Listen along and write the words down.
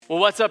Well,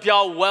 what's up,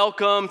 y'all?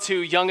 Welcome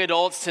to Young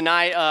Adults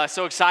tonight.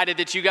 So excited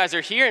that you guys are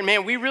here. And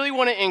man, we really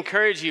want to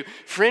encourage you.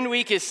 Friend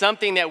Week is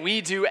something that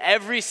we do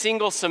every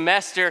single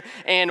semester.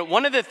 And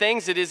one of the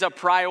things that is a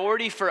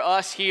priority for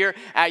us here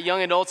at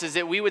Young Adults is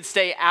that we would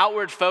stay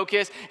outward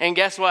focused. And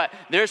guess what?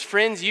 There's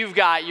friends you've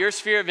got, your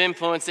sphere of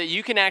influence, that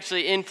you can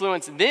actually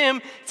influence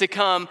them to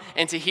come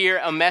and to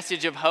hear a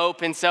message of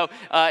hope. And so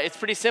it's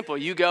pretty simple.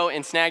 You go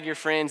and snag your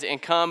friends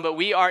and come. But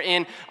we are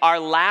in our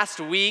last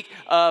week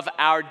of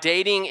our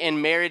dating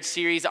and marriage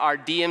series, our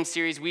DM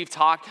series. We've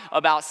talked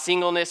about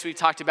singleness, we've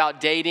talked about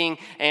dating,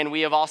 and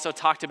we have also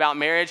talked about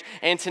marriage.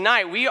 And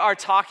tonight we are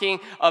talking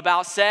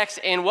about sex,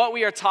 and what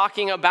we are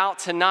talking about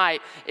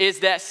tonight is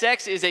that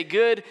sex is a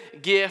good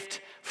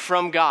gift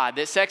from God,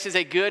 that sex is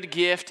a good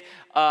gift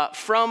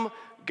from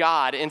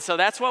God. And so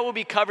that's what we'll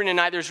be covering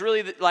tonight. There's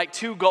really like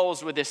two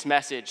goals with this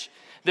message.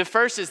 The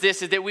first is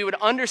this, is that we would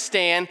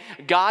understand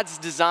God's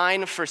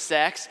design for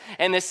sex.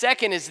 And the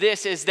second is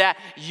this, is that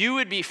you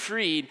would be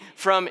freed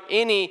from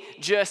any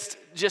just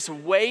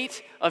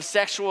weight of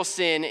sexual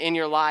sin in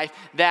your life,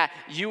 that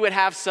you would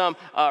have some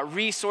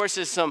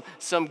resources,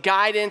 some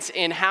guidance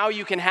in how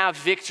you can have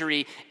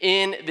victory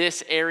in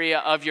this area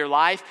of your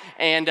life.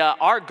 And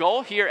our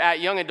goal here at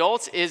Young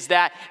Adults is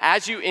that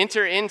as you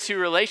enter into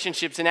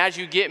relationships and as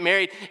you get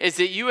married, is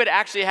that you would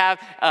actually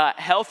have a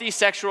healthy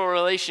sexual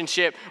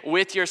relationship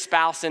with your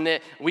spouse, and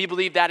that we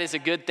believe that is a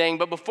good thing.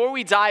 But before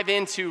we dive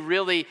into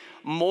really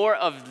more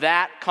of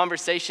that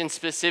conversation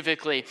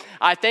specifically,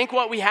 I think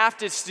what we have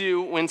to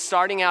do when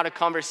starting out a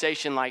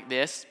conversation like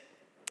this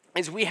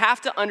is we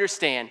have to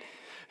understand,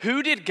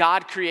 who did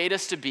God create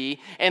us to be,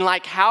 and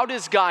how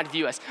does God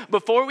view us?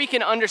 Before we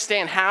can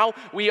understand how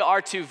we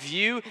are to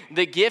view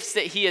the gifts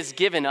that he has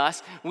given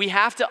us, we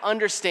have to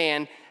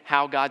understand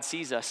how God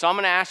sees us. So I'm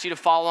going to ask you to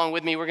follow along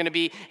with me. We're going to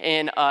be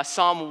in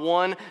Psalm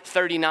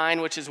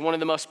 139, which is one of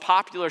the most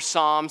popular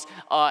psalms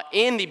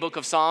in the book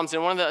of Psalms,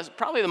 and one of the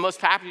probably the most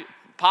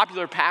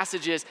popular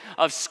passages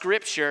of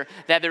scripture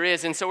that there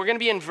is. And so we're going to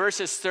be in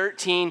verses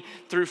 13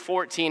 through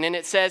 14. And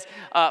it says,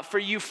 "For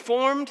you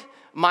formed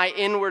my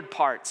inward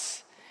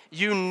parts.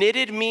 You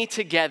knitted me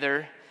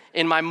together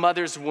in my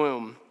mother's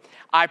womb.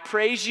 I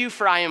praise you,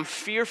 for I am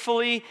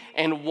fearfully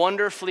and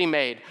wonderfully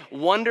made.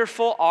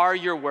 Wonderful are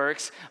your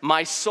works.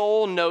 My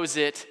soul knows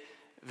it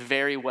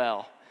very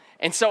well."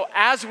 And so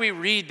as we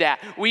read that,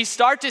 we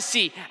start to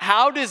see,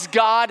 how does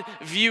God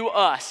view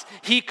us?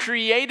 He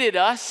created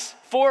us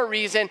for a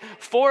reason,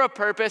 for a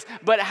purpose,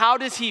 but how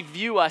does he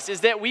view us?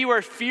 Is that we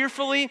were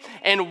fearfully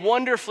and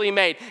wonderfully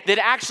made. That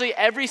actually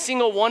every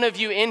single one of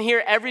you in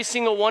here, every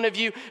single one of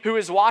you who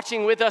is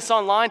watching with us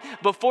online,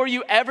 before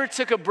you ever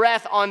took a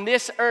breath on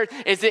this earth,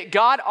 is that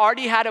God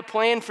already had a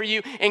plan for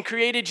you and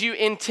created you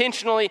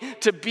intentionally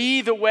to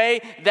be the way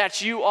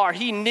that you are.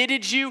 He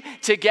knitted you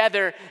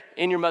together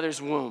in your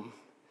mother's womb.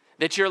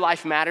 That your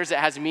life matters, it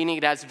has meaning,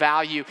 it has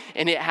value,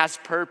 and it has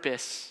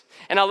purpose.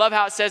 And I love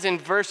how it says in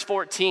verse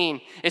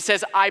 14, it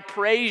says, I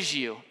praise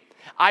you,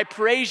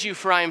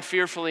 for I am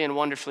fearfully and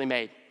wonderfully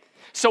made.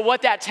 So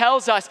what that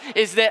tells us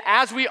is that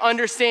as we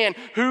understand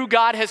who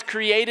God has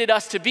created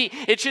us to be,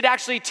 it should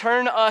actually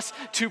turn us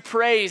to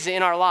praise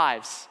in our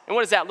lives. And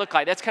what does that look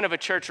like? That's kind of a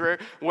church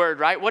word,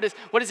 right? What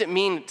does it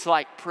mean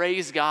to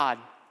praise God?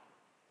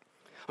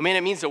 I mean,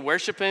 it means to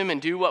worship him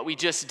and do what we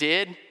just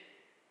did.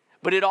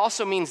 But it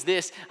also means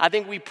this. I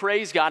think we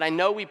praise God. I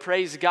know we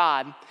praise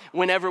God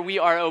whenever we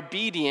are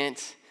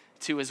obedient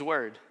to his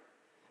word.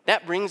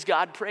 That brings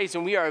God praise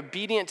when we are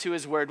obedient to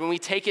his word, when we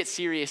take it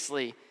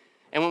seriously,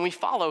 and when we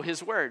follow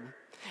his word.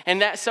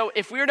 And so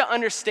if we were to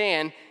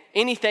understand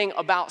anything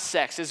about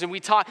sex, as we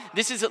talk,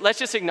 let's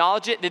just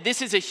acknowledge it, that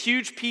this is a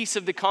huge piece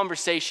of the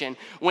conversation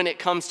when it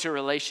comes to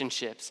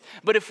relationships.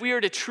 But if we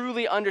are to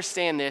truly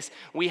understand this,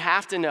 we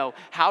have to know,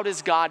 how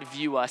does God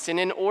view us?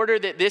 And in order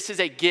that this is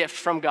a gift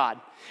from God.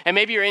 And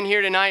maybe you're in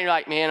here tonight and you're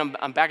like, man,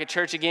 I'm back at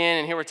church again,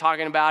 and here we're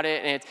talking about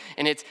it,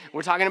 and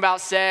we're talking about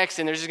sex,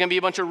 and there's just gonna be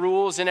a bunch of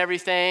rules and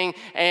everything,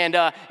 and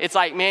it's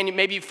like, man,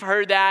 maybe you've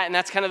heard that, and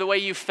that's kind of the way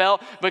you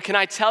felt, but can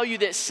I tell you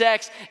that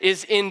sex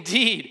is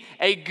indeed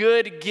a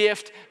good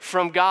gift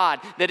from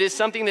God, that is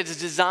something that is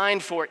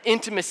designed for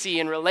intimacy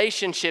and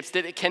relationships,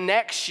 that it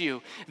connects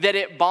you, that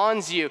it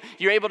bonds you.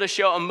 You're able to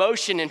show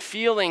emotion and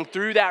feeling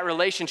through that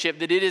relationship,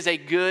 that it is a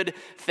good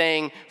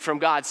thing from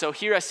God. So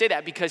here I say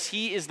that because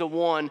he is the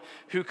one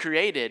who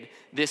created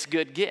this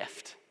good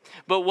gift.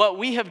 But what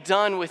we have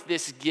done with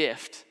this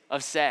gift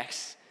of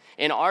sex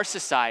in our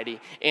society,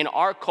 in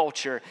our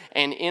culture,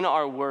 and in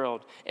our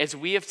world, is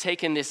we have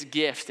taken this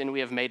gift and we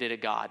have made it a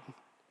god.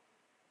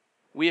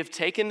 We have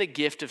taken the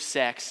gift of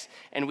sex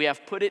and we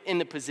have put it in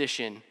the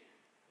position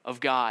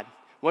of God.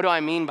 What do I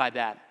mean by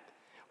that?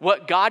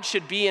 What God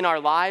should be in our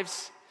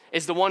lives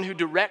is the one who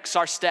directs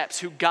our steps,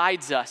 who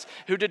guides us,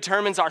 who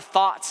determines our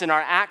thoughts and our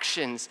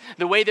actions,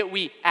 the way that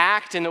we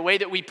act and the way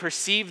that we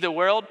perceive the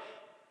world.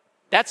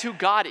 That's who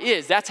God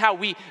is. That's how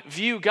we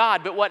view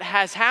God. But what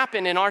has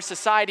happened in our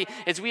society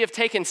is we have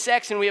taken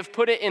sex and we have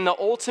put it in the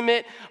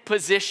ultimate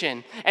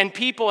position. And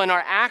people and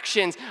our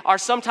actions are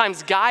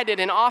sometimes guided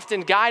and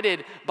often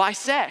guided by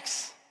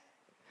sex.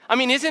 I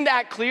mean, isn't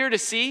that clear to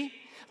see?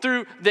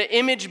 Through the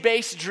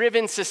image-based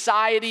driven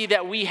society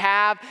that we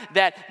have,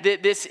 that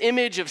this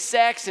image of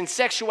sex and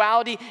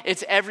sexuality,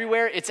 it's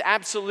everywhere, it's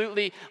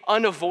absolutely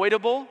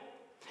unavoidable.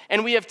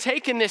 And we have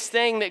taken this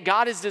thing that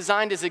God has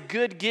designed as a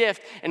good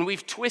gift and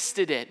we've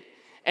twisted it.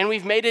 And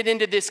we've made it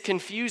into this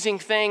confusing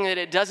thing that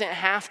it doesn't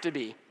have to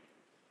be.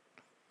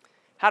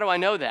 How do I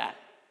know that?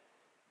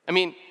 I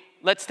mean,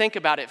 let's think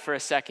about it for a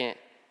second.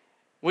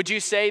 Would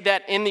you say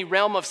that in the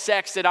realm of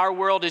sex that our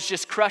world is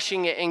just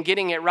crushing it and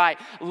getting it right?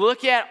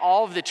 Look at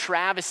all of the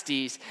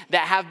travesties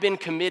that have been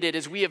committed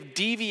as we have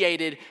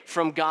deviated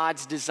from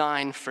God's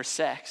design for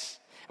sex.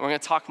 And we're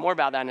going to talk more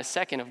about that in a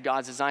second, of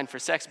God's design for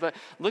sex. But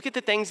look at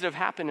the things that have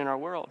happened in our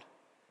world.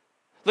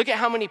 Look at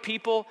how many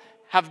people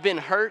have been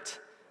hurt.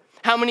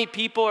 How many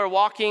people are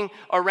walking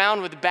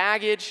around with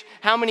baggage?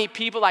 How many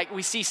people, like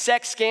we see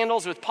sex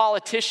scandals with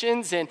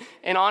politicians, and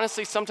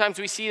honestly, sometimes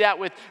we see that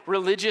with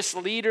religious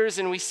leaders,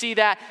 and we see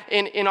that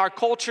in our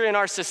culture, in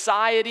our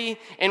society,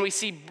 and we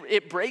see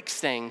it breaks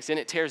things and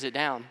it tears it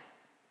down.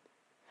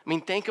 I mean,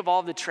 think of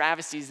all the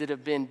travesties that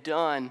have been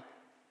done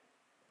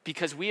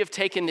because we have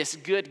taken this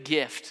good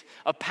gift,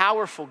 a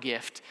powerful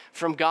gift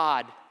from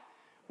God.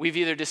 We've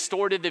either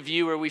distorted the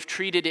view or we've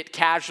treated it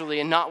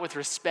casually and not with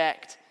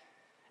respect.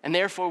 And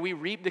therefore, we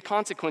reap the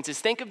consequences.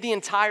 Think of the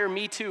entire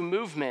Me Too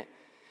movement.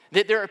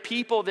 That there are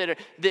people that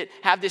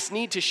have this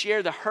need to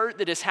share the hurt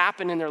that has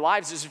happened in their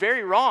lives is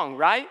very wrong,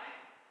 right?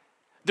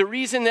 The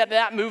reason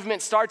that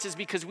movement starts is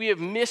because we have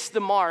missed the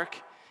mark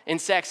in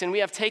sex, and we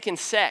have taken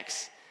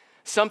sex,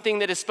 something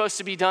that is supposed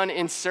to be done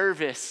in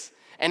service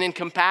and in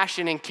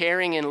compassion and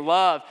caring and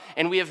love,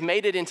 and we have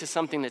made it into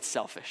something that's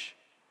selfish.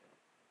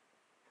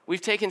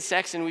 We've taken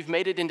sex and we've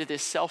made it into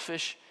this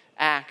selfish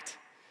act,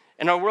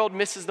 and our world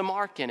misses the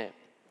mark in it.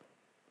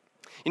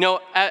 You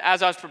know,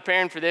 as I was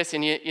preparing for this,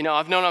 and you know,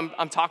 I've known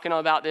I'm talking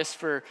about this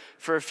for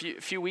a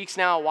few weeks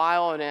now, a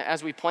while, and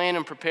as we plan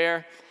and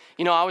prepare,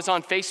 you know, I was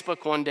on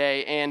Facebook one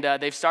day, and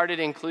they've started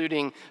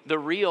including the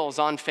Reels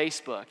on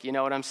Facebook. You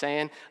know what I'm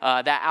saying?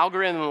 That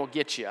algorithm will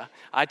get you.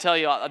 I tell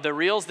you, the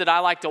Reels that I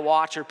like to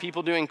watch are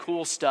people doing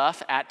cool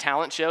stuff at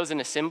talent shows and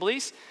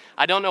assemblies.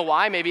 I don't know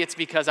why. Maybe it's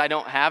because I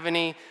don't have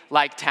any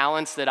like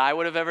talents that I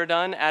would have ever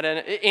done.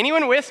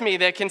 Anyone with me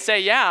that can say,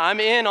 yeah, I'm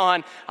in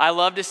on, I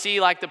love to see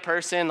like the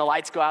person, the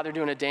lights go out, they're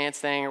doing a dance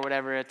thing or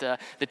whatever at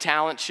the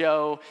talent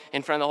show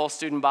in front of the whole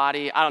student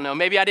body. I don't know.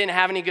 Maybe I didn't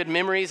have any good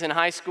memories in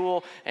high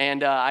school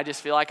and I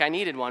just feel like I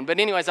needed one. But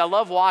anyways, I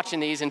love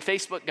watching these, and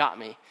Facebook got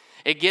me.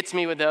 It gets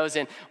me with those.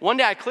 And one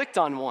day I clicked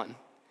on one.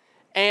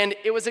 And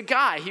it was a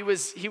guy, he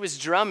was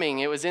drumming.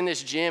 It was in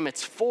this gym.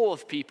 It's full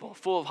of people,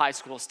 full of high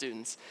school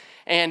students.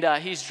 And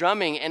he's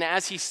drumming, and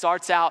as he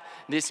starts out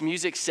this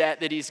music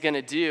set that he's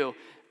gonna do,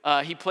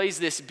 he plays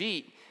this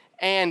beat.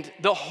 And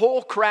the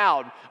whole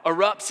crowd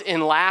erupts in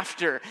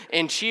laughter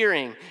and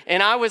cheering.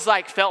 And I was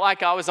like, felt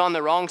like I was on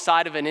the wrong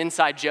side of an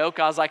inside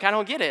joke. I was like, I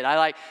don't get it.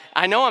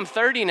 I know I'm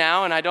 30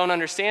 now and I don't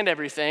understand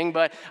everything,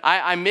 but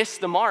I missed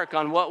the mark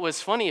on what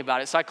was funny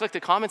about it. So I clicked the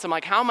comments. I'm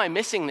like, how am I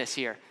missing this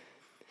here?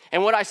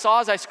 And what I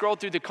saw as I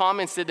scrolled through the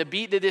comments, that the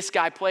beat that this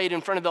guy played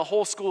in front of the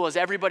whole school as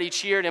everybody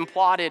cheered and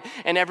applauded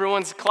and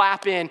everyone's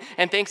clapping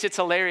and thinks it's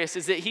hilarious,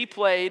 is that he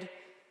played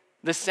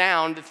the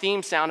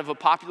theme sound of a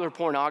popular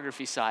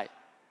pornography site.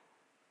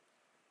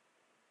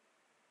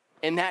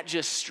 And that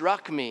just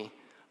struck me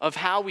of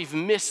how we've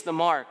missed the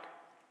mark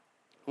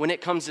when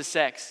it comes to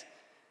sex.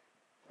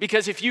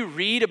 Because if you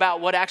read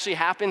about what actually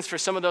happens for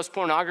some of those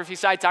pornography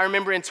sites, I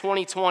remember in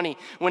 2020,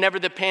 whenever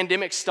the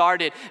pandemic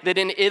started, that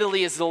in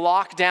Italy, as the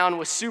lockdown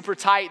was super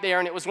tight there,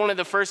 and it was one of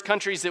the first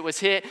countries that was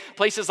hit,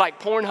 places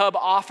like Pornhub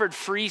offered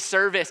free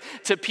service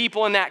to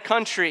people in that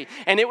country.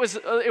 And it was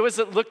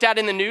looked at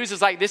in the news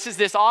as like, this is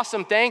this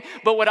awesome thing.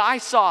 But what I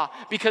saw,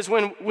 because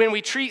when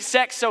we treat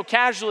sex so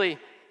casually,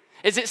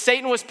 is that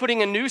Satan was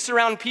putting a noose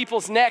around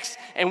people's necks,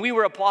 and we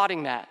were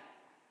applauding that.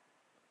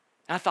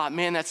 And I thought,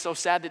 man, that's so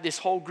sad that this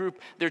whole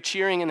group, they're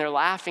cheering and they're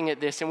laughing at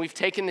this, and we've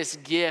taken this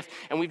gift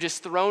and we've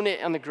just thrown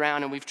it on the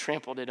ground and we've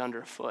trampled it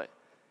underfoot.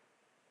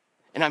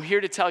 And I'm here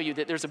to tell you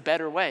that there's a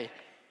better way.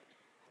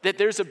 That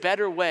there's a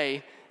better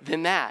way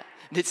than that.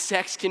 That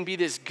sex can be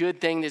this good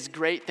thing, this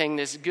great thing,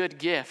 this good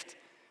gift.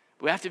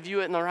 We have to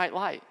view it in the right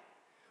light.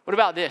 What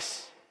about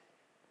this?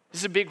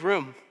 This is a big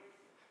room.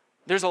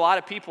 There's a lot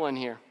of people in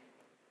here.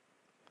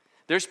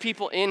 There's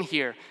people in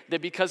here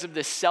that because of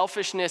the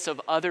selfishness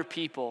of other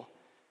people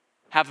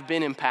have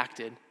been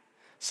impacted.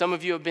 Some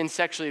of you have been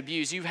sexually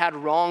abused. You've had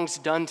wrongs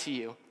done to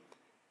you.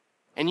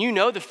 And you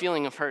know the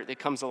feeling of hurt that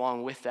comes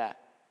along with that.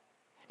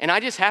 And I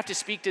just have to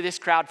speak to this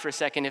crowd for a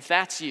second. If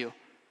that's you,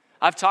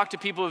 I've talked to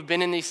people who've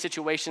been in these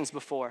situations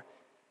before.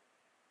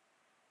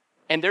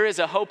 And there is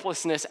a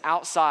hopelessness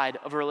outside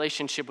of a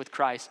relationship with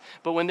Christ.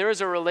 But when there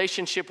is a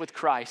relationship with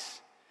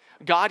Christ,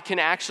 God can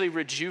actually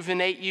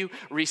rejuvenate you,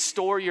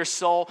 restore your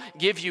soul,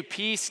 give you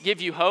peace, give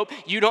you hope.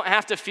 You don't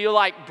have to feel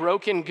like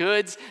broken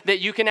goods,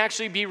 that you can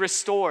actually be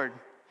restored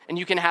and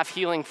you can have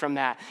healing from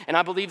that. And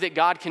I believe that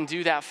God can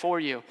do that for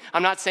you.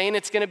 I'm not saying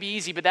it's gonna be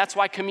easy, but that's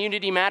why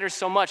community matters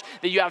so much,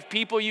 that you have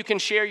people you can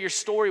share your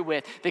story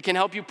with that can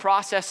help you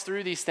process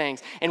through these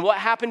things. And what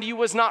happened to you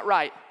was not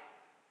right.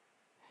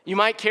 You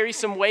might carry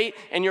some weight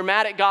and you're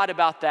mad at God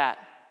about that.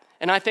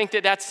 And I think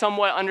that that's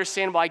somewhat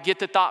understandable. I get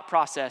the thought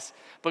process.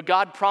 But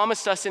God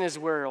promised us in his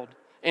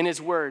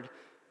word,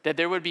 that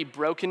there would be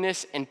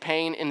brokenness and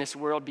pain in this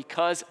world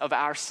because of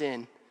our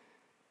sin.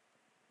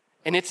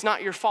 And it's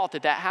not your fault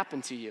that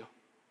happened to you.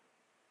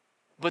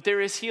 But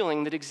there is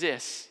healing that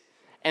exists.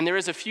 And there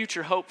is a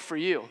future hope for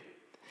you.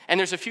 And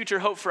there's a future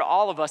hope for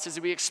all of us as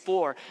we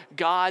explore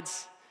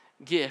God's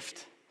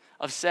gift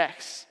of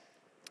sex.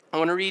 I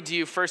want to read to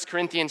you 1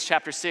 Corinthians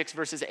chapter 6,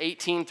 verses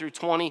 18 through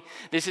 20.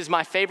 This is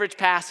my favorite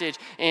passage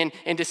in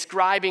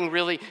describing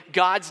really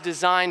God's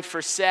design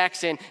for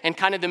sex and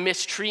kind of the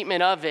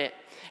mistreatment of it.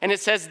 And it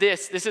says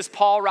this is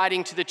Paul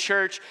writing to the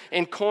church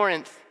in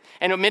Corinth.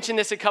 And I mentioned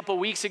this a couple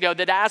weeks ago,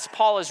 that as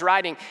Paul is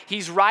writing,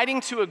 he's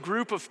writing to a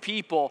group of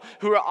people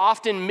who are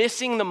often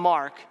missing the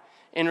mark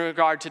in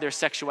regard to their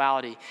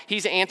sexuality.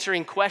 He's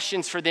answering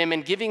questions for them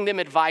and giving them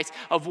advice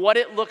of what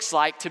it looks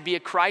like to be a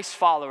Christ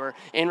follower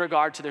in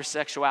regard to their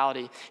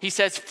sexuality. He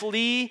says,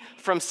 flee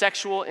from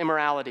sexual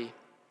immorality.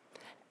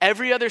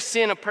 Every other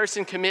sin a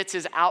person commits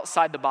is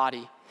outside the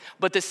body,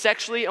 but the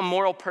sexually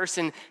immoral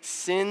person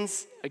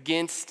sins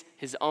against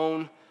his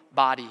own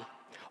body.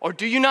 Or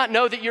do you not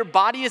know that your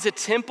body is a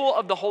temple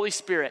of the Holy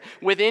Spirit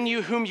within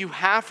you, whom you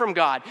have from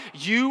God?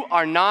 You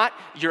are not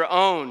your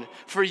own,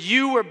 for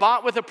you were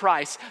bought with a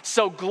price,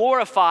 so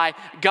glorify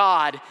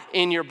God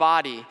in your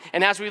body.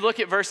 And as we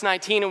look at verse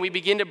 19 and we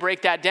begin to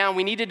break that down,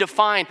 we need to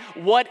define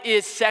what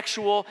is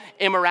sexual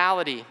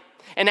immorality.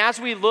 And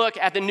as we look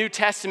at the New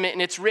Testament,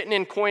 and it's written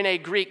in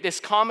Koine Greek, this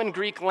common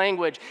Greek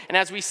language, and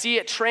as we see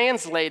it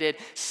translated,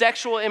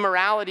 sexual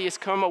immorality has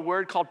come a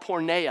word called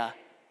porneia.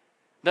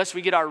 Thus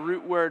we get our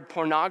root word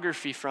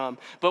pornography from.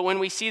 But when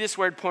we see this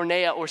word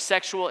porneia or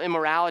sexual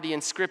immorality in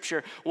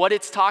Scripture, what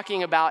it's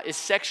talking about is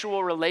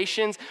sexual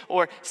relations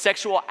or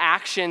sexual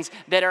actions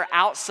that are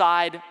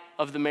outside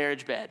of the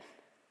marriage bed.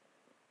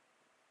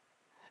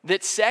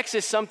 That sex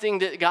is something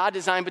that God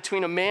designed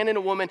between a man and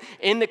a woman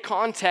in the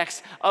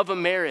context of a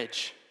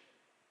marriage.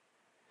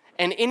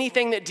 And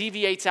anything that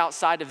deviates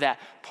outside of that,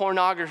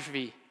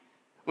 pornography,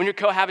 when you're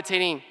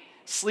cohabitating,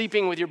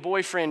 sleeping with your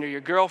boyfriend or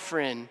your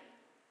girlfriend,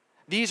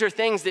 these are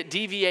things that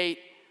deviate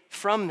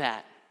from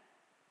that.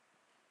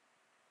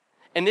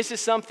 And this is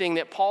something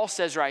that Paul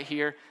says right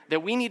here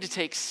that we need to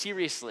take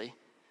seriously.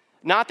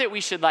 Not that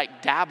we should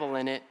dabble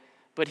in it,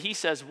 but he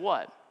says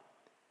what?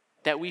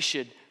 That we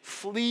should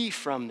flee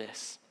from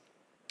this.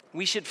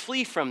 We should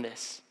flee from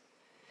this.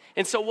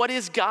 And so what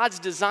is God's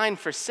design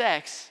for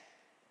sex?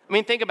 I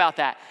mean, think about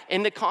that.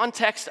 In the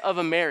context of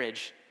a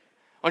marriage,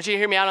 I want you to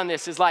hear me out on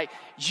this. It's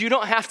you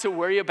don't have to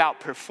worry about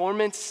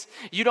performance.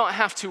 You don't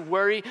have to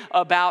worry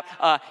about,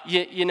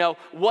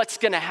 what's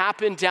going to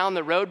happen down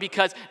the road,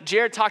 because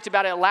Jared talked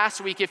about it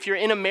last week. If you're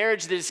in a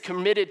marriage that is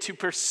committed to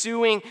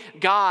pursuing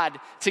God,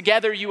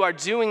 together you are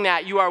doing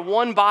that. You are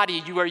one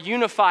body. You are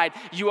unified.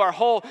 You are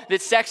whole.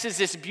 That sex is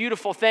this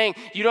beautiful thing.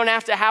 You don't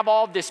have to have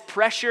all of this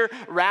pressure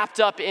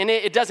wrapped up in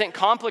it. It doesn't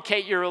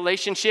complicate your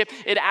relationship.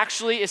 It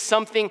actually is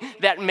something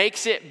that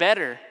makes it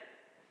better.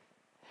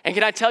 And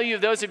can I tell you,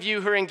 those of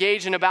you who are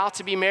engaged and about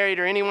to be married,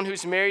 or anyone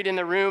who's married in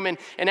the room, and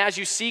as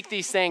you seek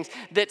these things,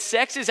 that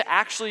sex is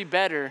actually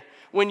better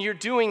when you're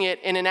doing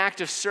it in an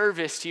act of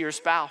service to your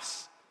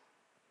spouse.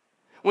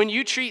 When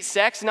you treat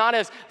sex not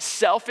as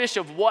selfish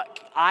of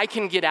what I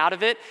can get out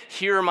of it,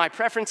 here are my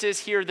preferences,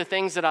 here are the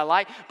things that I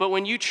like, but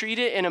when you treat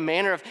it in a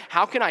manner of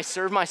how can I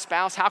serve my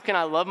spouse, how can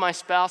I love my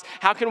spouse,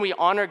 how can we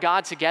honor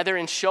God together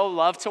and show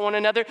love to one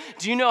another,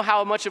 do you know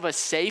how much of a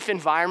safe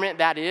environment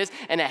that is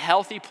and a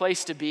healthy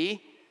place to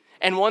be?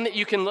 And one that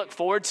you can look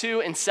forward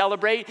to and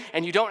celebrate,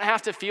 and you don't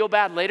have to feel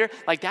bad later.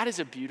 That is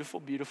a beautiful,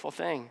 beautiful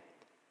thing.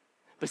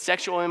 But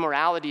sexual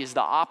immorality is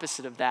the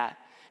opposite of that.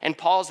 And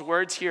Paul's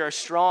words here are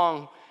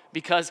strong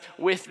because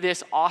with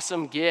this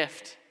awesome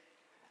gift,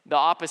 the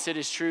opposite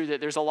is true,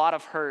 that there's a lot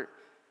of hurt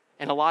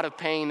and a lot of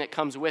pain that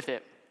comes with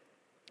it.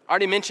 I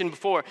already mentioned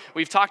before,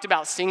 we've talked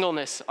about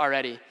singleness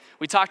already.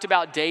 We talked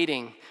about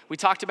dating. We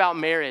talked about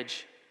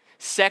marriage.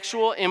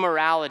 Sexual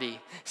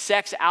immorality,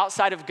 sex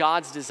outside of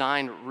God's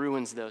design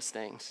ruins those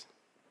things.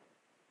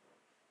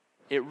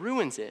 It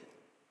ruins it.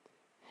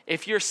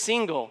 If you're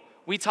single,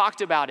 we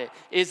talked about it,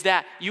 is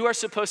that you are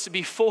supposed to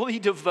be fully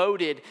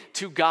devoted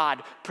to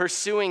God,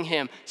 pursuing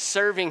Him,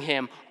 serving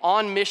Him,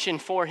 on mission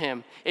for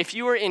Him. If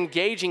you are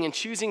engaging and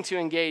choosing to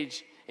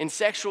engage in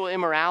sexual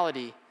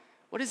immorality,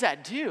 what does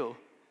that do?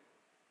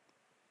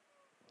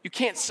 You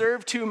can't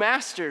serve two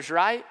masters,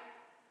 right?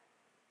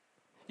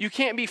 You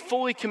can't be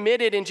fully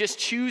committed in just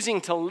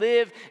choosing to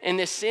live in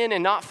this sin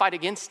and not fight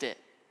against it.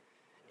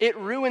 It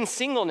ruins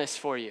singleness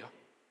for you.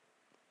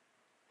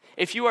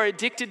 if you are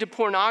addicted to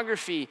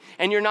pornography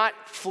and you're not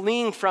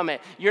fleeing from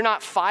it, you're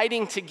not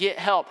fighting to get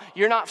help,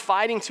 you're not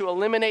fighting to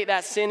eliminate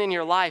that sin in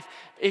your life,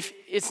 if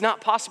it's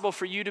not possible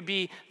for you to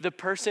be the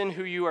person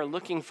who you are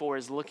looking for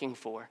is looking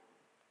for.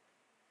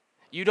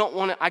 You don't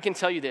want to, I can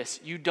tell you this,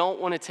 you don't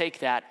want to take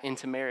that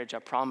into marriage, I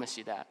promise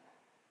you that.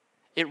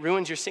 It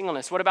ruins your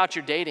singleness. What about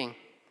your dating?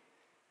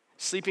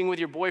 Sleeping with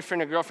your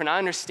boyfriend or girlfriend, I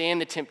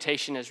understand the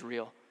temptation is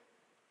real.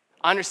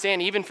 I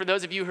understand, even for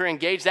those of you who are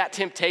engaged, that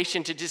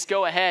temptation to just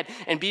go ahead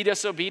and be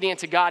disobedient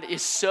to God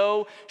is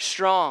so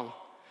strong.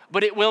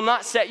 But it will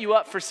not set you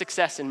up for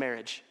success in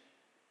marriage.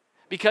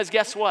 Because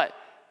guess what?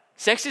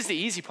 Sex is the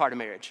easy part of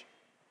marriage.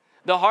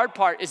 The hard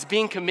part is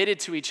being committed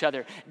to each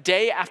other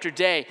day after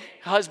day.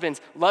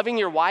 Husbands, loving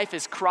your wife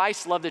as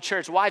Christ loved the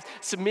church. Wives,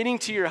 submitting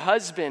to your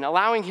husband,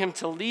 allowing him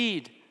to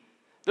lead.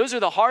 Those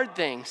are the hard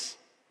things.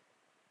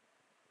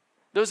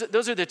 Those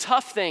are the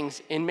tough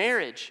things in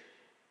marriage.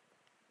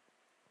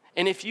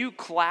 And if you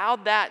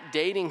cloud that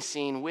dating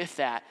scene with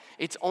that,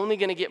 it's only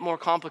going to get more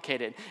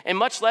complicated. And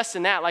much less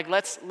than that, like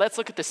let's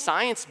look at the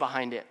science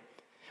behind it.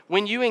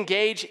 When you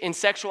engage in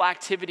sexual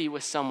activity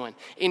with someone,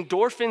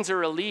 endorphins are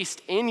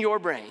released in your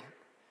brain,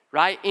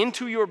 right,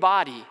 into your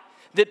body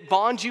that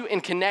bond you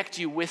and connect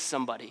you with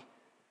somebody.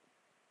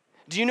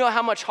 Do you know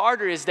how much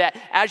harder is that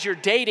as you're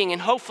dating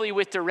and hopefully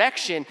with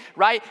direction,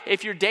 right?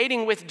 If you're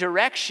dating with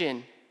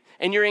direction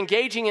and you're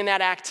engaging in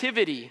that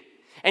activity,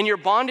 and you're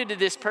bonded to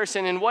this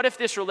person, and what if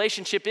this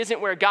relationship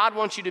isn't where God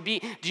wants you to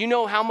be? Do you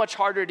know how much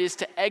harder it is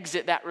to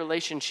exit that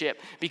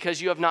relationship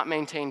because you have not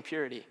maintained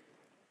purity?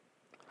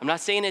 I'm not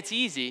saying it's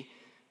easy,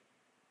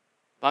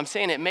 but I'm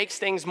saying it makes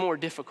things more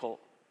difficult.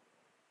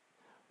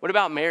 What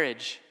about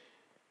marriage?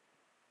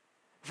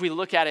 If we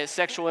look at it,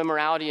 sexual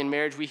immorality in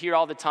marriage, we hear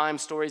all the time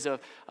stories of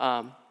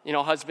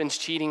husbands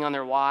cheating on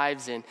their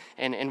wives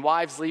and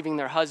wives leaving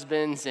their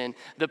husbands and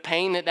the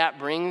pain that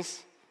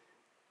brings.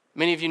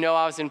 Many of you know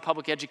I was in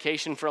public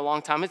education for a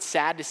long time. It's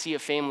sad to see a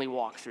family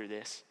walk through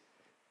this.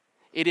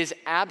 It is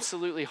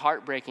absolutely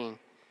heartbreaking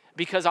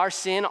because our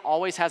sin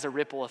always has a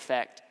ripple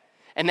effect.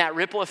 And that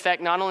ripple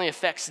effect not only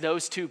affects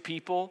those two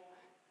people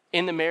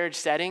in the marriage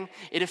setting,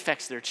 it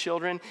affects their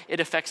children, it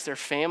affects their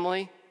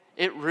family,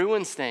 it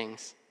ruins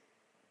things.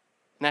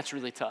 And that's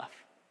really tough.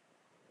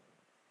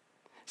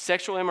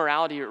 Sexual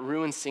immorality, it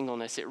ruins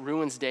singleness, it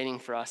ruins dating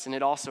for us, and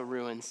it also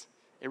ruins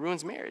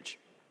marriage.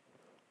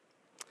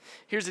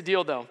 Here's the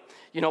deal though.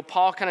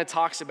 Paul kind of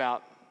talks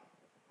about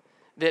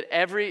that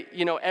every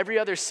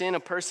other sin a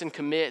person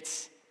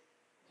commits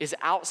is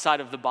outside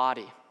of the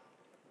body.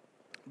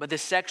 But the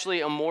sexually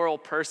immoral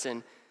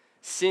person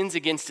sins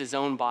against his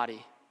own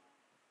body.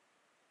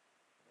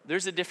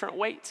 There's a different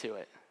weight to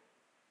it.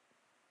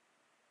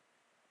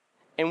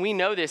 And we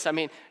know this. I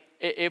mean,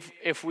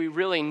 if we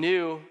really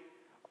knew,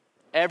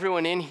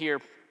 everyone in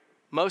here,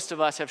 most of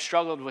us have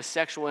struggled with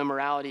sexual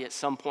immorality at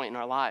some point in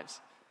our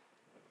lives.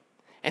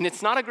 And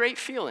it's not a great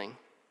feeling.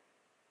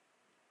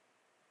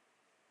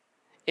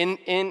 In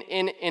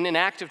an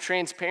act of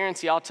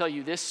transparency, I'll tell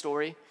you this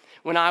story.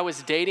 When I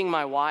was dating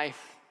my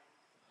wife,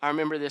 I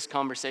remember this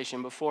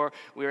conversation before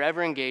we were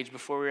ever engaged,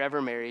 before we were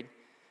ever married.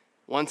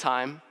 One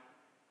time,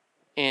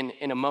 in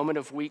a moment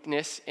of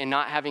weakness and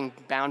not having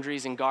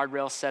boundaries and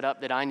guardrails set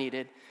up that I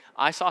needed,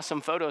 I saw some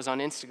photos on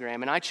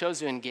Instagram and I chose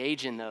to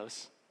engage in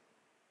those.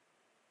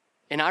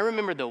 And I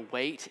remember the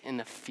weight and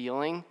the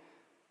feeling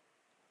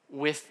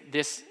with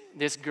this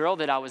girl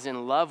that I was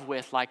in love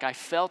with, like I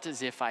felt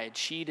as if I had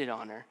cheated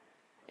on her.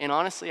 And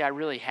honestly, I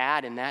really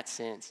had in that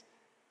sense.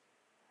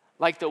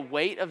 Like the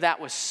weight of that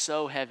was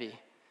so heavy.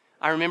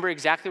 I remember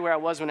exactly where I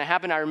was when it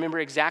happened. I remember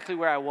exactly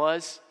where I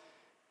was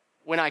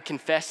when I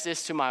confessed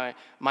this to my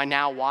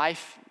now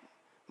wife,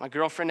 my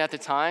girlfriend at the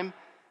time.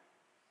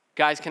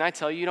 Guys, can I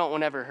tell you, you don't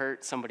want to ever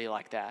hurt somebody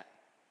like that.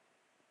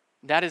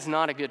 That is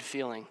not a good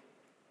feeling.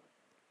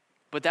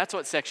 But that's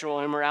what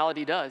sexual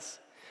immorality does.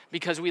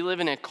 Because we live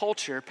in a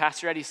culture,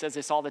 Pastor Eddie says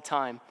this all the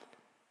time,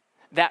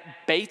 that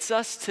baits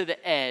us to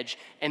the edge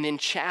and then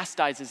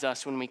chastises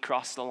us when we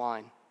cross the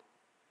line.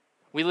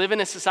 We live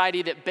in a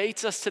society that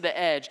baits us to the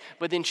edge,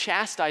 but then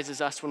chastises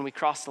us when we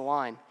cross the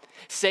line.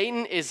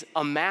 Satan is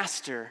a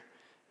master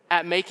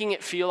at making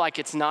it feel like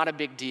it's not a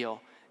big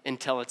deal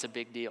until it's a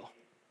big deal.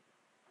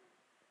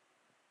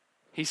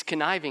 He's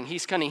conniving,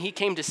 he's cunning. He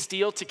came to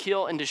steal, to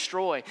kill, and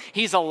destroy.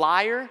 He's a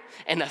liar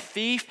and a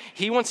thief.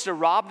 He wants to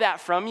rob that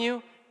from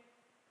you.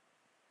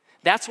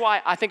 That's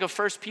why I think of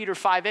 1 Peter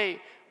 5:8.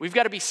 We've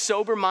got to be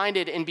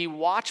sober-minded and be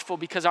watchful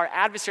because our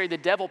adversary, the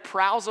devil,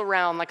 prowls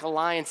around like a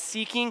lion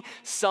seeking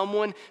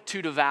someone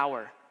to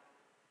devour.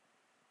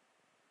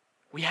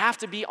 We have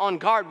to be on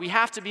guard. We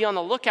have to be on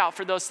the lookout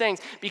for those things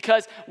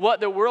because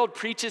what the world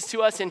preaches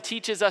to us and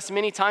teaches us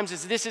many times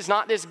is this is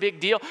not this big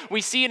deal.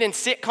 We see it in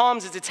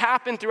sitcoms as it's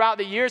happened throughout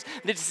the years.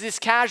 It's this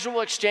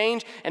casual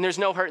exchange and there's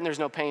no hurt and there's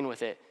no pain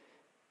with it.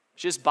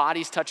 It's just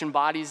bodies touching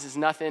bodies is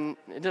nothing.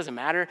 It doesn't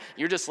matter.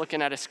 You're just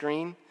looking at a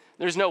screen.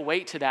 There's no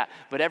weight to that.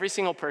 But every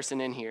single person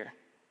in here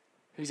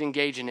who's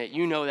engaged in it,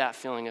 you know that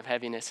feeling of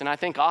heaviness. And I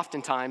think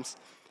oftentimes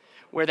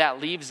where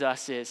that leaves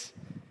us is,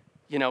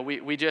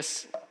 we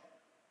just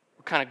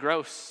we're kind of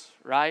gross,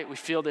 right? We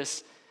feel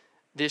this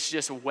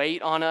just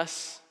weight on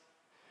us.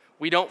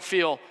 We don't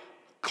feel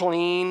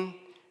clean,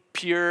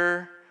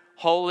 pure,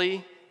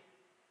 holy.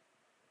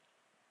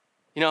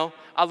 You know,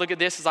 I look at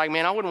this as like,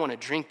 man, I wouldn't want to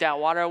drink that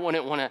water. I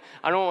don't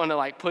want to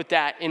like put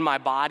that in my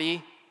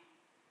body.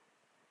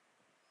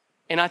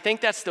 And I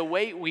think that's the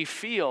weight we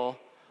feel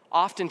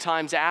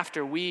oftentimes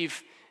after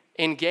we've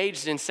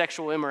engaged in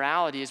sexual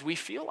immorality, is we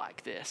feel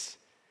like this.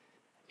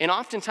 And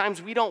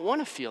oftentimes we don't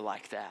want to feel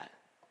like that.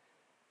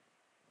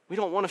 We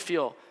don't want to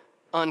feel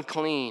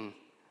unclean.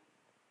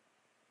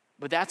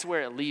 But that's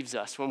where it leaves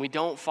us when we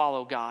don't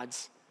follow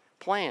God's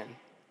plan.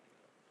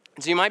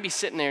 So you might be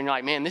sitting there and you're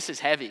like, man, this is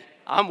heavy.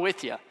 I'm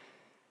with you.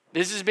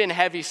 This has been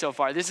heavy so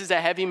far. This is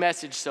a heavy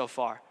message so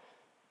far.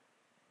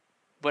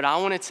 But I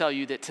want to tell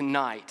you that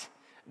tonight,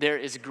 there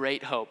is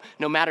great hope.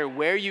 No matter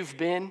where you've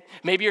been,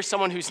 maybe you're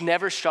someone who's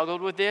never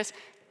struggled with this,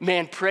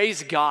 man,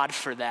 praise God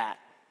for that.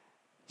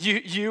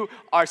 You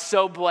are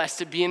so blessed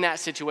to be in that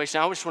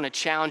situation. I just want to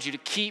challenge you to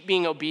keep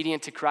being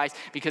obedient to Christ,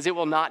 because it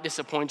will not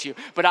disappoint you.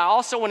 But I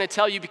also want to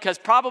tell you, because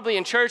probably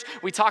in church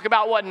we talk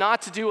about what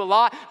not to do a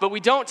lot, but we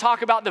don't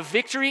talk about the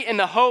victory and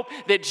the hope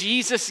that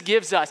Jesus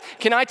gives us.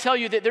 Can I tell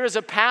you that there is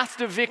a path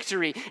to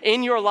victory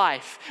in your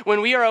life?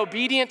 When we are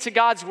obedient to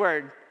God's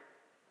word,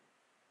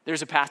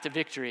 there's a path to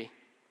victory.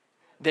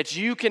 That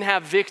you can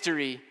have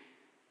victory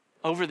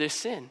over this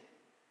sin.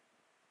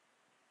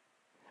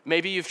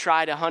 Maybe you've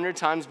tried 100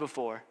 times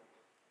before.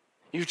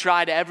 You've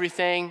tried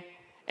everything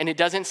and it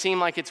doesn't seem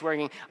like it's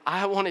working.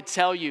 I want to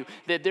tell you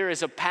that there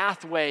is a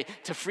pathway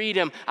to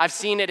freedom. I've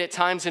seen it at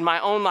times in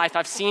my own life.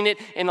 I've seen it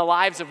in the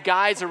lives of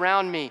guys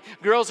around me,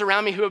 girls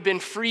around me who have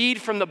been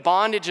freed from the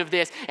bondage of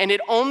this. And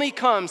it only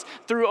comes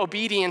through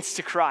obedience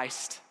to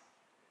Christ.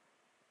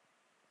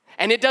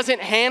 And it doesn't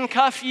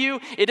handcuff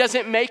you. It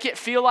doesn't make it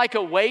feel like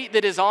a weight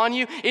that is on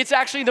you. It's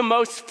actually the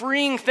most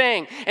freeing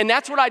thing. And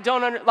that's what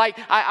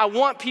I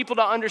want people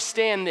to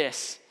understand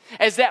this,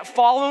 is that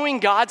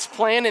following God's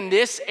plan in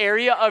this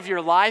area of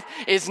your life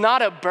is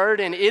not a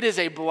burden. It is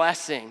a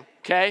blessing,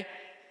 okay?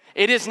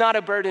 It is not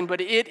a burden,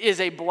 but it is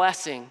a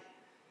blessing.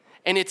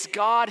 And it's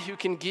God who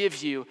can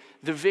give you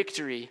the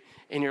victory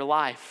in your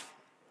life.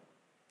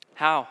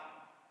 How?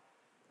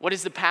 What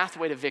is the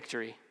pathway to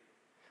victory?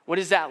 What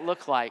does that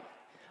look like?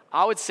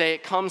 I would say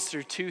it comes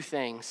through two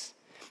things.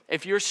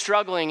 If you're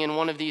struggling in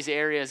one of these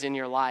areas in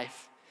your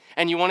life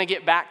and you want to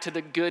get back to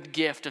the good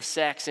gift of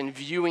sex and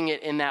viewing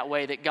it in that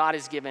way that God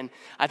has given,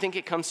 I think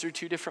it comes through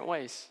two different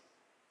ways.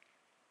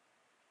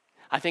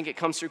 I think it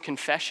comes through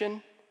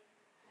confession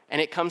and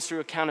it comes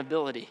through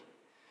accountability.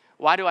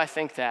 Why do I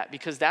think that?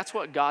 Because that's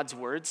what God's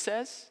word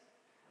says,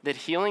 that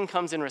healing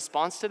comes in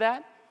response to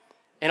that.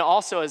 And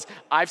also, as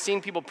I've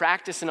seen people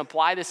practice and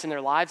apply this in their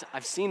lives,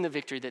 I've seen the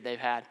victory that they've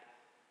had.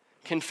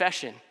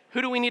 Confession.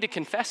 Who do we need to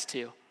confess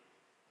to?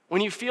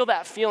 When you feel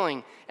that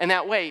feeling and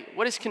that way,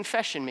 what does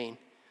confession mean?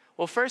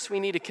 Well, first we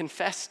need to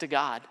confess to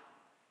God.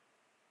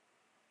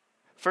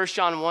 1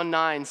 John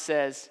 1:9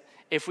 says,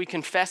 if we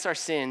confess our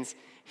sins,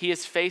 he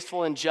is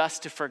faithful and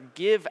just to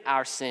forgive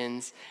our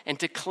sins and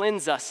to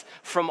cleanse us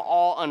from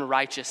all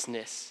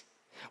unrighteousness.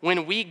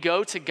 When we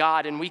go to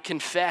God and we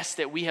confess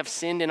that we have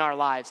sinned in our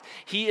lives,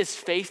 he is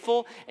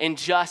faithful and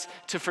just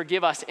to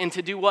forgive us and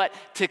to do what?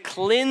 To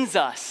cleanse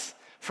us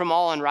from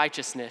all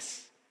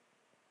unrighteousness.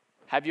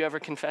 Have you ever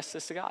confessed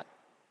this to God?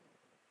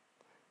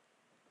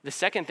 The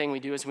second thing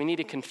we do is we need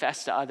to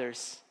confess to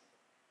others.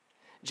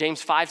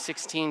 James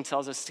 5:16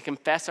 tells us to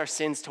confess our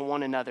sins to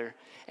one another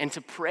and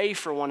to pray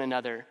for one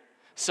another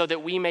so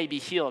that we may be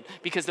healed.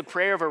 Because the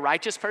prayer of a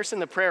righteous person,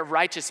 the prayer of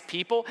righteous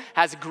people,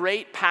 has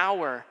great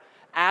power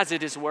as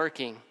it is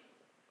working.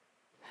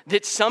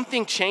 That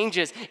something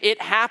changes.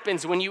 It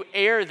happens when you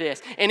air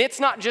this. And it's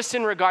not just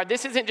in regard,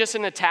 this isn't just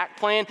an attack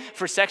plan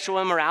for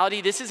sexual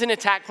immorality. This is an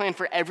attack plan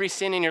for every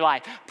sin in your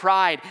life.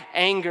 Pride,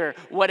 anger,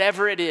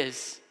 whatever it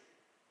is.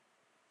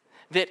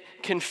 That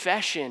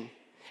confession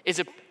is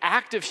an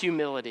act of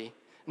humility.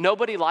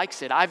 Nobody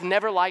likes it. I've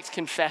never liked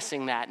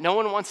confessing that. No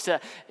one wants to,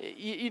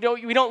 we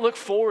don't look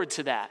forward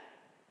to that.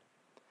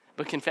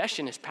 But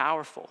confession is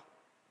powerful.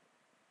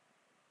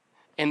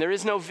 And there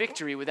is no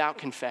victory without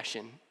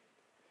confession.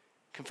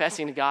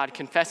 Confessing to God,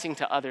 confessing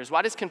to others.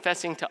 Why does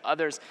confessing to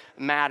others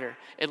matter?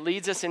 It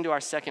leads us into our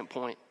second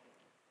point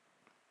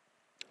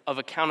of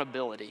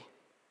accountability.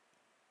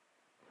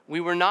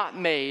 We were not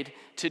made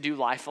to do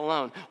life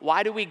alone.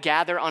 Why do we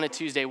gather on a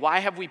Tuesday? Why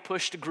have we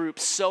pushed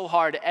groups so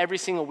hard every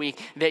single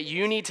week that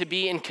you need to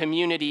be in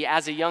community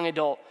as a young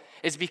adult?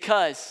 It's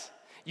because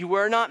you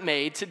were not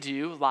made to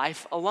do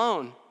life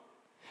alone.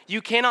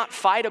 You cannot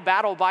fight a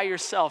battle by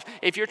yourself.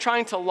 If you're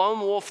trying to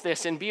lone wolf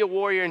this and be a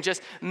warrior and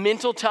just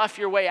mental tough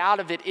your way out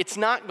of it, it's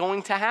not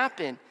going to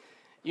happen.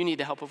 You need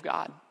the help of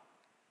God.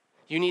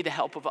 You need the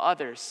help of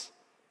others.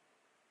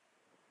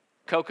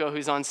 Coco,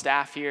 who's on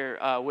staff here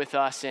with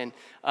us, and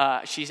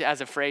she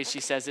has a phrase,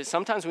 she says that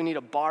sometimes we need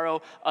to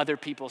borrow other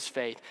people's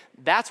faith.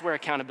 That's where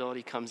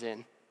accountability comes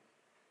in.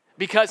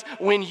 Because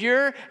when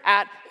you're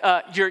at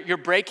your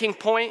breaking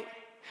point,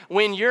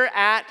 when you're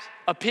at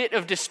a pit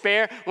of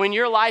despair, when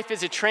your life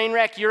is a train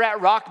wreck, you're at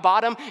rock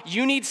bottom,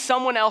 you need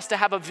someone else to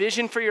have a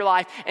vision for your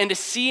life and to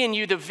see in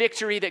you the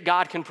victory that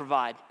God can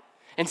provide.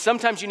 And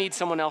sometimes you need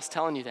someone else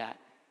telling you that.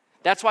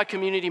 That's why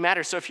community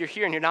matters. So if you're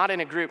here and you're not in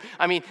a group,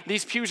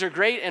 these pews are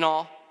great and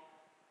all,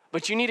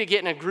 but you need to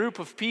get in a group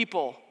of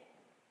people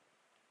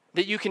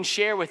that you can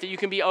share with, that you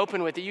can be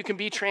open with, that you can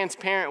be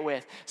transparent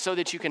with, so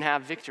that you can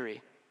have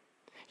victory.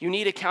 You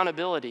need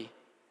accountability.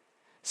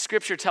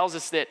 Scripture tells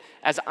us that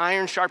as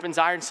iron sharpens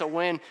iron, so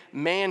when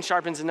man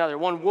sharpens another,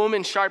 one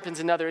woman sharpens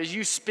another, as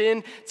you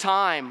spend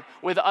time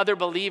with other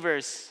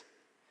believers,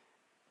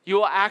 you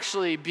will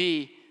actually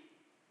be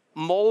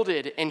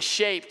molded and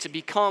shaped to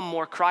become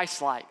more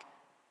Christ-like.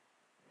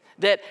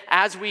 That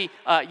as we,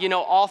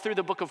 all through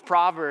the book of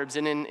Proverbs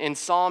and in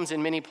Psalms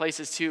in many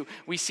places too,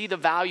 we see the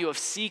value of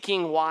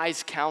seeking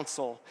wise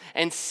counsel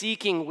and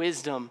seeking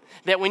wisdom.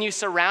 That when you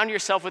surround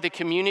yourself with a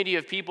community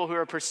of people who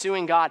are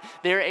pursuing God,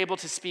 they're able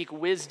to speak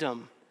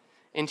wisdom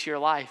into your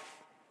life.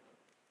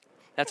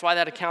 That's why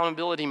that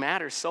accountability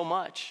matters so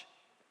much.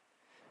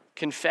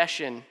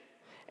 Confession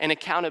and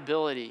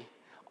accountability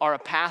are a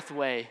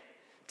pathway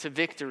to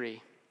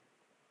victory.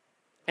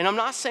 And I'm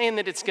not saying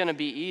that it's going to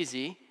be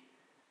easy,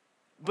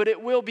 but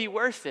it will be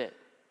worth it.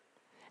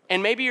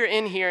 And maybe you're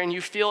in here and you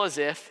feel as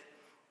if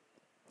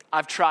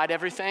I've tried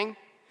everything,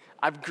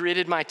 I've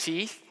gritted my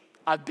teeth,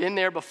 I've been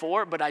there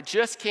before, but I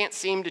just can't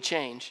seem to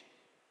change.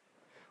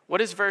 What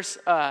does verse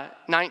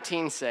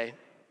 19 say?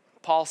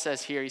 Paul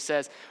says here, he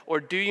says,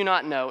 or do you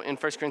not know, in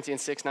 1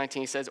 Corinthians 6:19,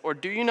 he says, or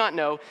do you not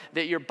know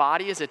that your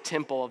body is a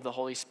temple of the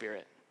Holy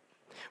Spirit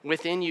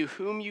within you,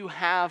 whom you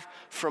have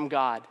from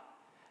God?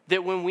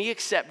 That when we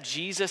accept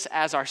Jesus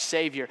as our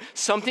Savior,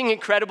 something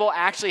incredible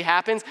actually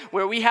happens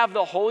where we have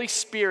the Holy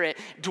Spirit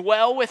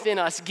dwell within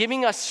us,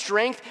 giving us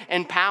strength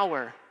and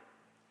power.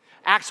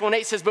 Acts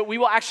 1:8 says, but we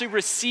will actually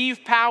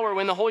receive power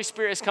when the Holy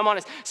Spirit has come on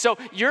us. So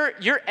you're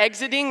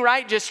exiting,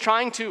 right? Just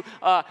trying to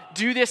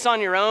do this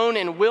on your own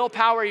and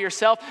willpower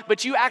yourself,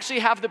 but you actually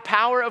have the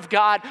power of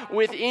God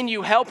within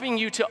you, helping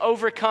you to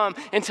overcome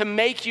and to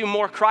make you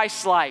more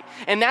Christ-like.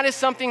 And that is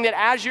something that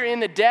as you're in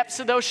the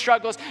depths of those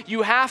struggles,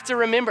 you have to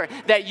remember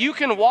that you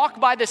can walk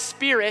by the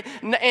Spirit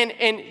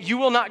and you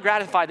will not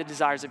gratify the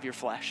desires of your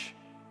flesh.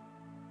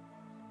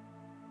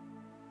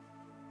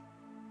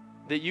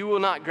 That you will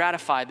not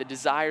gratify the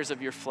desires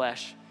of your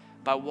flesh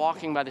by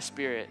walking by the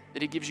Spirit,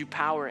 that it gives you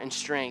power and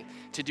strength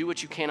to do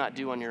what you cannot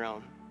do on your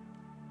own.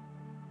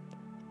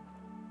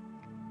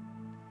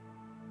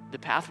 The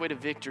pathway to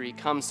victory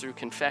comes through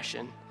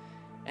confession,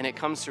 and it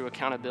comes through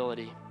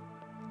accountability.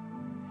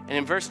 And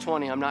in verse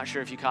 20, I'm not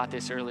sure if you caught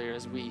this earlier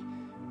as we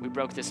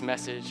broke this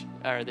message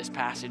or this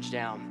passage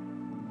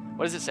down.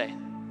 What does it say?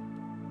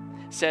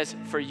 It says,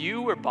 "For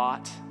you were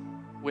bought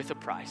with a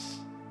price."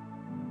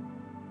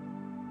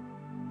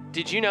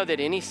 Did you know that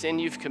any sin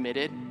you've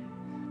committed,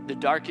 the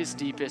darkest,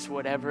 deepest,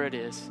 whatever it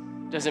is,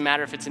 doesn't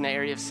matter if it's in the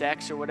area of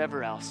sex or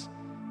whatever else,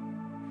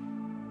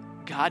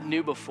 God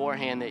knew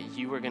beforehand that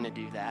you were going to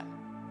do that.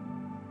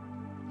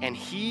 And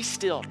he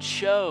still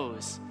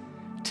chose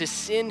to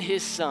send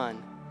his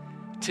son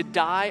to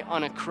die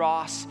on a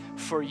cross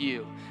for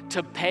you,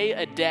 to pay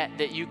a debt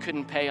that you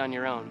couldn't pay on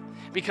your own.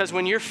 Because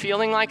when you're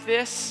feeling like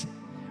this,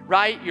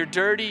 right, you're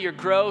dirty, you're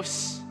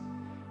gross,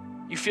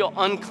 you feel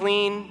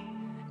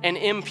unclean and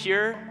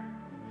impure,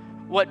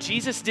 what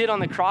Jesus did on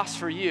the cross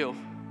for you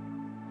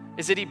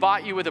is that he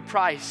bought you with a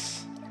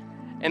price,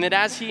 and that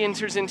as he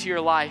enters into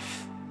your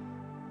life,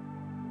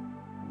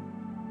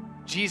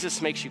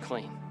 Jesus makes you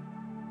clean.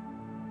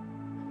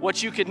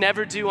 What you could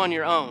never do on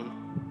your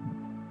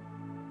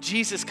own,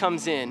 Jesus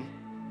comes in,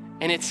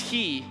 and it's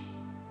he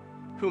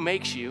who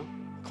makes you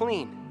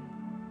clean.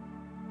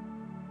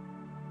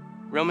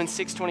 Romans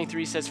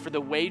 6:23 says, "For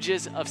the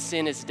wages of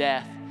sin is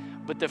death,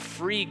 but the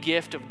free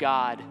gift of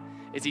God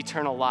is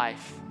eternal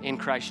life in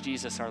Christ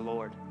Jesus our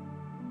Lord."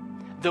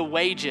 The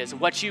wages,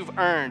 what you've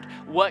earned,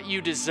 what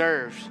you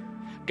deserved,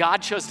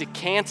 God chose to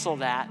cancel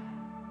that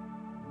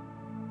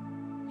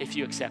if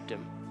you accept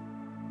him.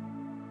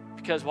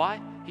 Because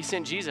why? He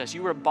sent Jesus.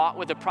 You were bought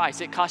with a price.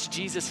 It cost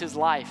Jesus his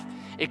life.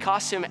 It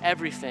cost him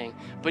everything,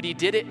 but he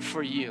did it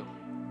for you.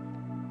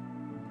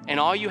 And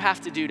all you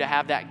have to do to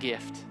have that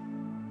gift,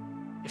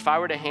 if I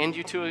were to hand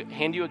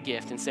you a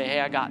gift and say,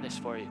 "Hey, I got this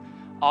for you,"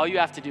 all you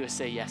have to do is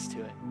say yes to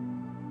it.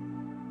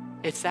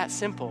 It's that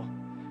simple.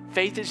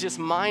 Faith is just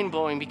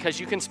mind-blowing because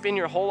you can spend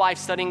your whole life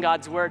studying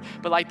God's word,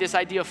 but like this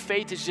idea of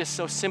faith is just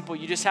so simple.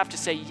 You just have to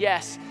say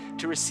yes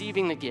to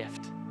receiving the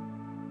gift.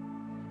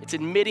 It's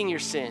admitting your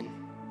sin,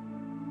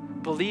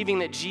 believing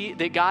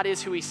that God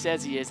is who he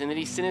says he is and that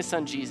he sent his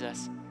son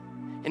Jesus.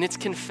 And it's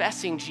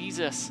confessing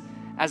Jesus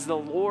as the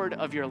Lord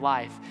of your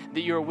life,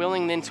 that you're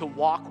willing then to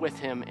walk with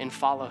him and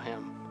follow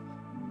him.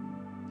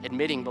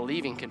 Admitting,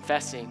 believing,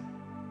 confessing,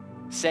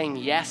 saying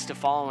yes to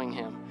following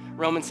him.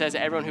 Romans says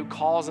everyone who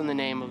calls on the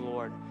name of the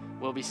Lord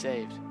will be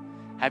saved.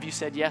 Have you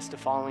said yes to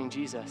following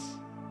Jesus?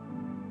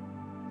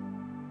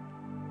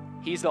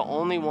 He's the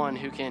only one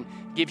who can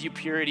give you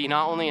purity,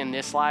 not only in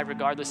this life,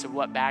 regardless of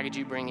what baggage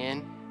you bring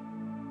in,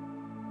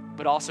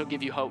 but also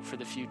give you hope for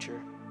the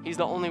future. He's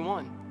the only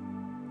one.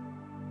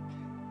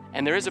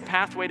 And there is a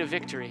pathway to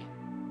victory.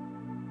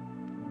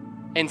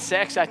 And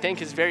sex, I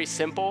think, is very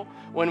simple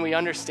when we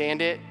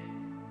understand it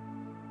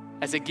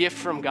as a gift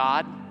from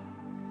God.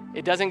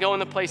 It doesn't go in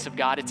the place of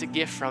God. It's a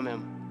gift from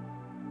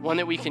him. One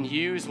that we can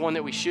use, one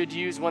that we should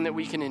use, one that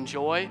we can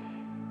enjoy.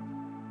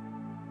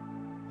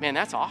 Man,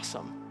 that's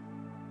awesome.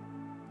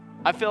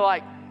 I feel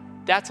like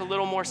that's a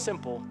little more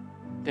simple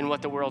than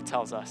what the world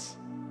tells us.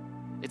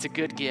 It's a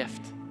good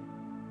gift.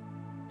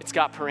 It's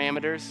got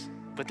parameters,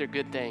 but they're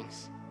good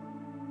things.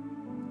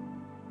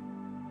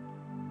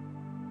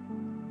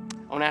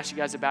 I want to ask you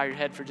guys to bow your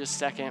head for just a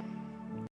second.